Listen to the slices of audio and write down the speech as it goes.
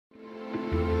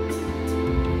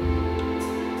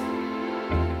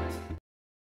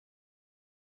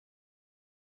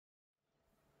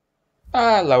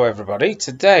Hello everybody,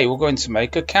 today we're going to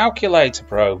make a calculator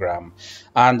program,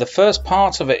 and the first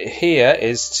part of it here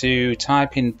is to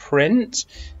type in print,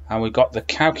 and we've got the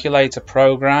calculator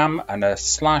program and a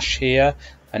slash here,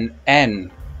 an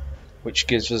N, which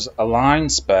gives us a line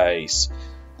space.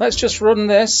 Let's just run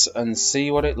this and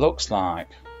see what it looks like.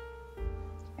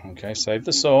 Okay, save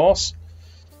the source.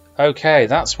 Okay,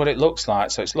 that's what it looks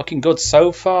like, so it's looking good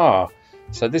so far.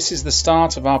 So this is the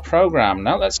start of our program.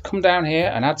 Now let's come down here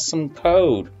and add some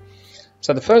code.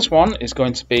 So the first one is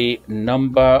going to be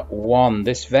number 1.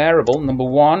 This variable, number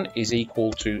 1, is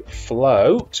equal to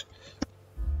float.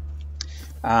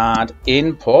 And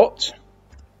input,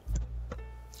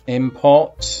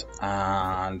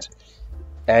 and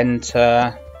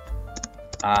enter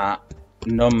a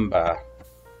number.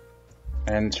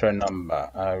 Enter a number.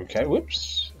 Okay,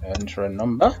 whoops. Enter a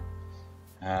number.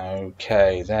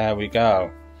 Okay, there we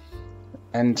go.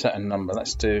 Enter a number.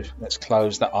 Let's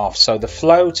close that off. So the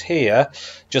float here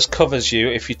just covers you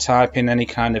if you type in any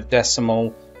kind of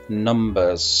decimal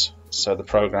numbers, so the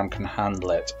program can handle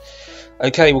it.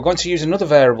 Okay, we're going to use another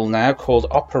variable now called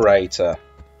operator.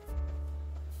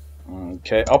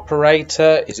 Okay,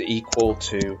 operator is equal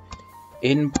to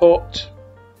input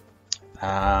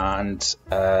and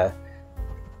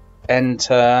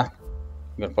enter.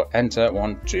 I'm going to put enter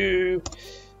 1, 2,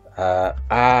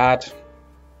 add,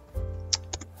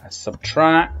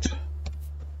 subtract,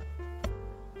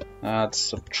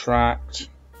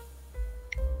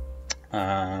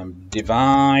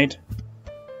 divide,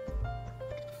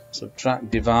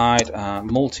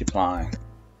 multiply,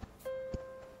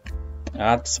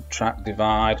 add, subtract,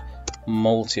 divide,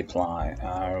 multiply.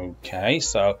 Okay,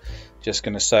 so just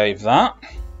going to save that.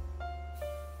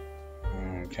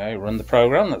 Okay, run the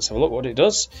program. Let's have a look what it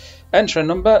does. Enter a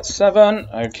number, 7.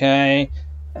 Okay,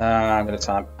 I'm going to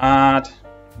type add.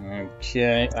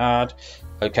 Okay, add.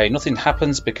 Okay, nothing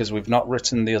happens because we've not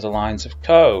written the other lines of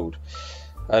code.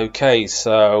 Okay,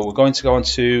 so we're going to go on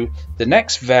to the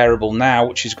next variable now,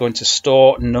 which is going to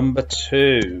store number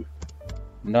 2.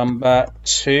 Number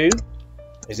 2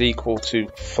 is equal to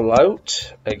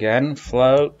float. Again,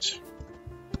 float.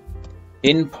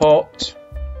 Input.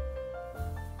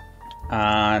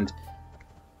 And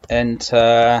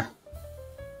enter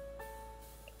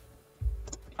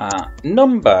a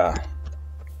number.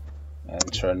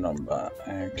 Enter a number.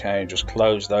 Okay, just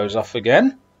close those off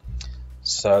again.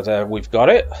 So there we've got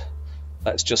it.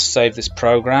 Let's just save this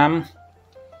program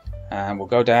and we'll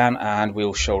go down and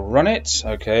we shall run it.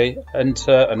 Okay,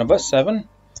 enter a number, 7.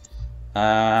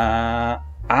 Add.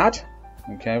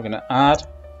 Okay, we're going to add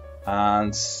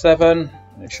and 7.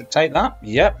 It should take that,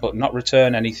 yep, but not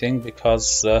return anything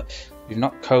because we've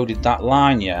not coded that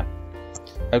line yet.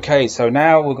 Okay, so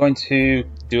now we're going to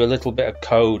do a little bit of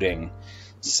coding.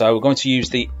 So we're going to use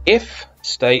the if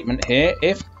statement here,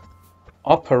 if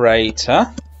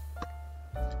operator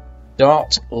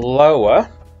dot lower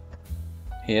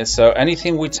here. So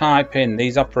anything we type in,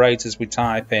 these operators we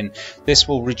type in, this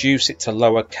will reduce it to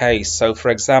lowercase. So for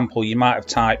example, you might have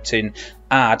typed in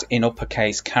add in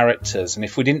uppercase characters, and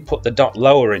if we didn't put the dot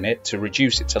lower in it to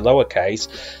reduce it to lowercase,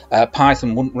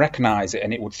 Python wouldn't recognize it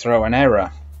and it would throw an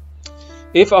error.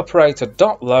 If operator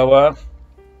dot lower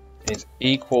is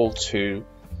equal to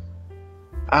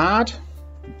add,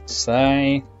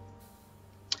 say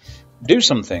do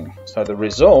something, so the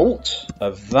result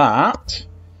of that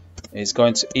is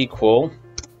going to equal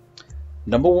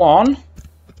number 1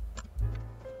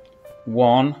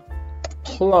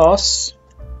 plus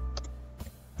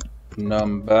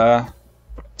number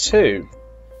 2.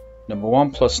 Number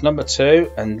 1 plus number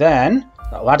 2, and then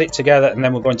I'll add it together, and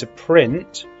then we're going to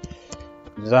print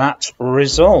that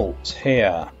result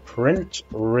here. Print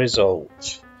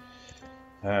result.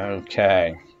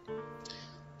 Okay,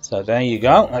 so there you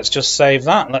go. Let's just save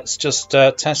that. Let's just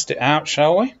test it out,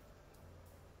 shall we?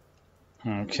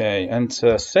 Okay,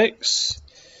 enter 6.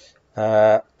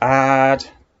 Add,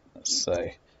 let's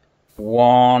see,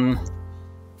 1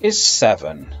 is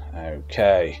 7.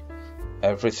 Okay,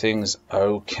 everything's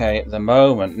okay at the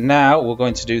moment. Now we're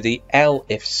going to do the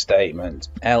elif statement.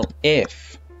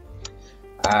 Elif,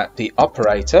 the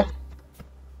operator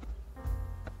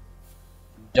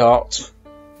dot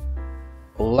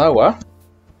lower.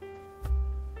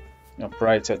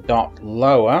 Operator dot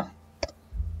lower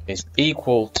is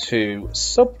equal to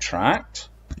subtract.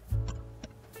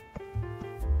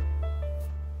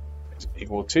 It's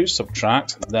equal to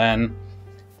subtract. Then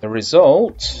the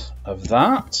result of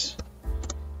that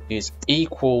is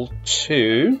equal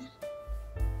to.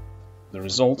 The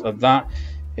result of that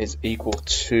is equal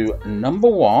to number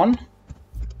 1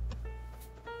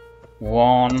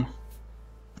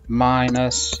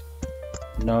 minus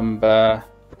number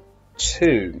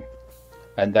 2.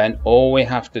 And then all we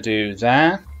have to do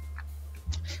there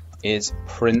is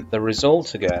print the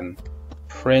result again.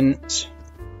 Print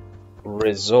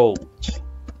result.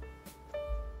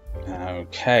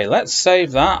 Okay, let's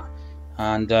save that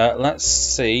and let's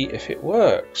see if it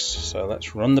works. So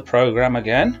let's run the program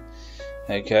again.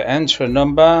 Okay, enter a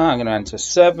number. I'm going to enter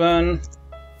 7.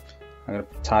 I'm going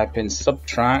to type in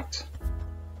subtract.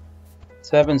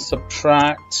 7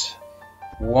 subtract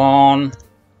 1.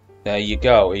 There you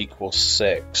go, equals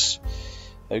 6.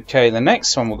 Okay, the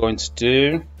next one we're going to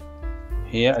do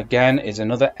here again is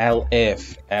another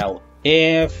elif.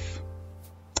 Elif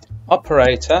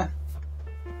operator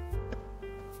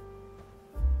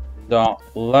dot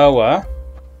lower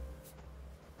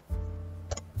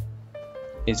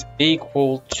is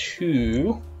equal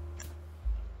to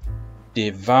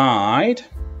divide.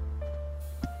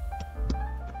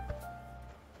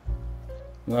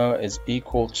 Lower is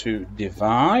equal to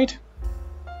divide.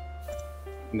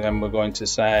 And then we're going to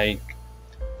say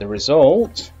the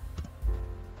result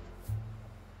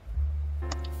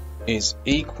is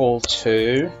equal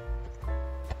to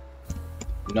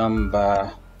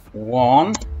number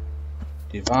 1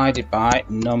 divided by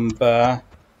number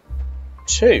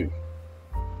 2.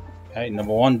 Okay,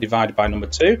 number 1 divided by number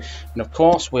 2. And of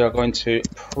course we are going to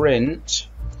print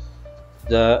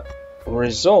the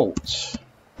result.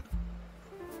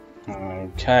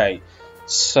 Okay,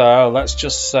 so let's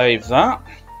just save that.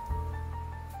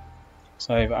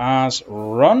 Save as,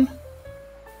 run.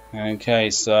 Okay,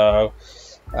 so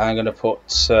I'm going to put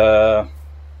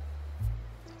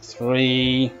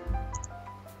 3,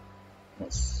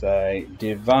 let's say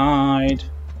divide,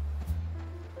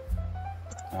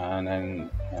 and then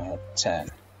 10.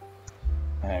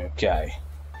 Okay,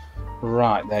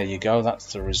 right, there you go,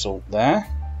 that's the result there.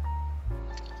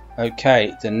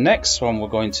 Okay, the next one we're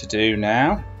going to do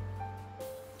now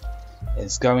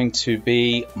is going to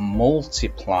be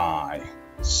multiply.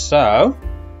 So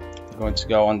we're going to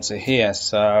go on to here.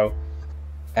 So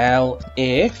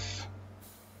elif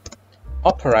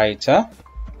operator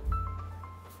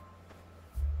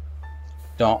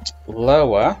dot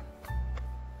lower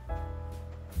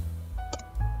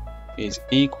is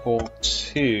equal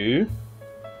to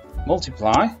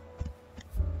multiply.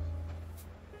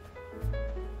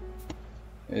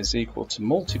 Is equal to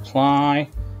multiply.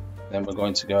 Then we're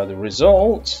going to go the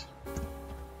result.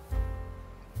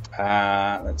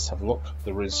 Let's have a look.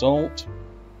 The result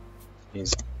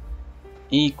is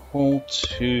equal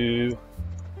to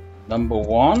number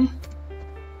 1.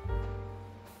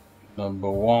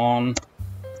 Number 1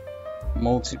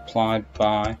 multiplied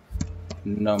by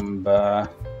number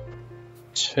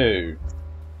 2.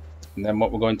 And then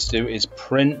what we're going to do is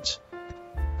print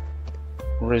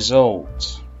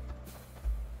result.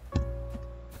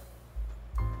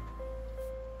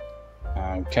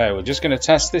 Okay, we're just going to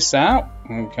test this out.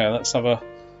 Okay, let's have a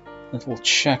little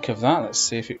check of that. Let's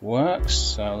see if it works.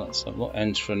 So let's have a look.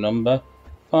 Enter a number.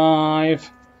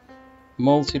 5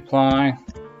 multiply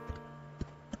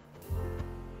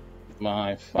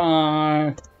by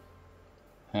 5.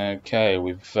 Okay,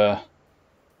 we've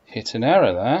hit an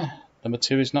error there. Number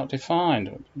 2 is not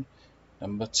defined.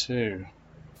 Number 2.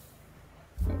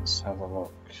 Let's have a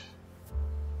look.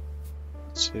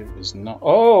 2 is not.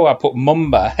 Oh, I put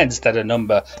mumba instead of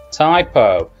number.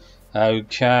 Typo.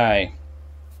 Okay.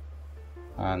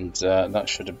 And that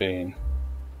should have been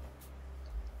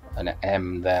an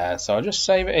M there. So I'll just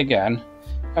save it again.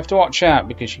 You have to watch out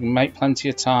because you can make plenty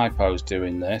of typos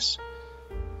doing this.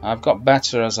 I've got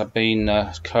better as I've been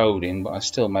coding, but I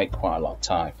still make quite a lot of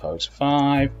typos.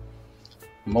 5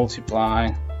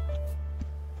 multiply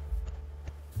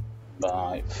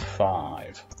by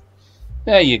 5.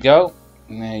 There you go.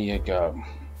 There you go.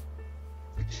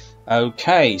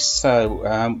 Okay,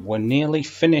 so we're nearly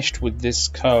finished with this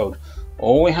code.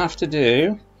 All we have to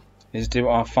do is do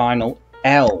our final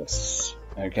else.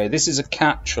 Okay, this is a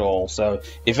catch-all, so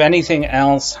if anything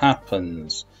else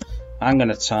happens, I'm going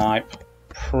to type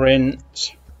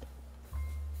print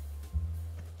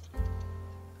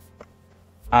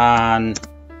an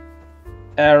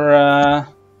error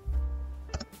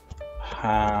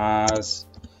has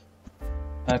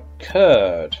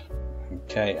occurred.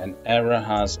 Okay, an error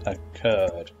has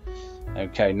occurred.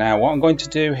 Okay, now what I'm going to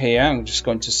do here, I'm just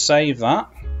going to save that.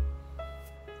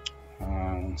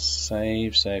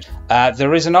 Save.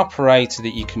 There is an operator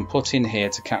that you can put in here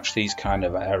to catch these kind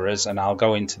of errors, and I'll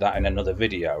go into that in another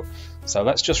video. So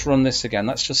let's just run this again.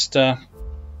 Let's just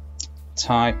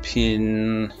type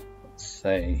in, let's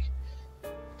say,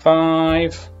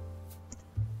 5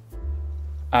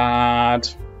 add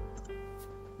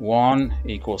 1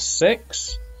 equals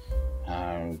 6.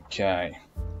 Okay.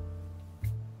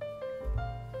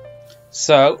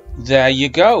 So there you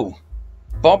go.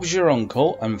 Bob's your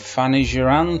uncle and Fanny's your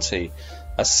auntie.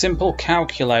 A simple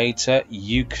calculator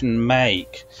you can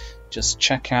make. Just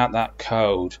check out that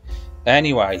code.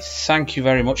 Anyway, thank you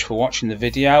very much for watching the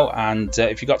video, and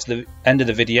if you got to the end of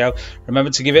the video, remember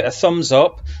to give it a thumbs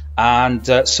up and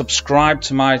subscribe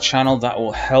to my channel. That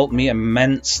will help me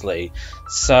immensely.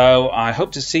 So I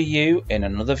hope to see you in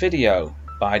another video.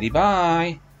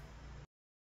 Bye-bye.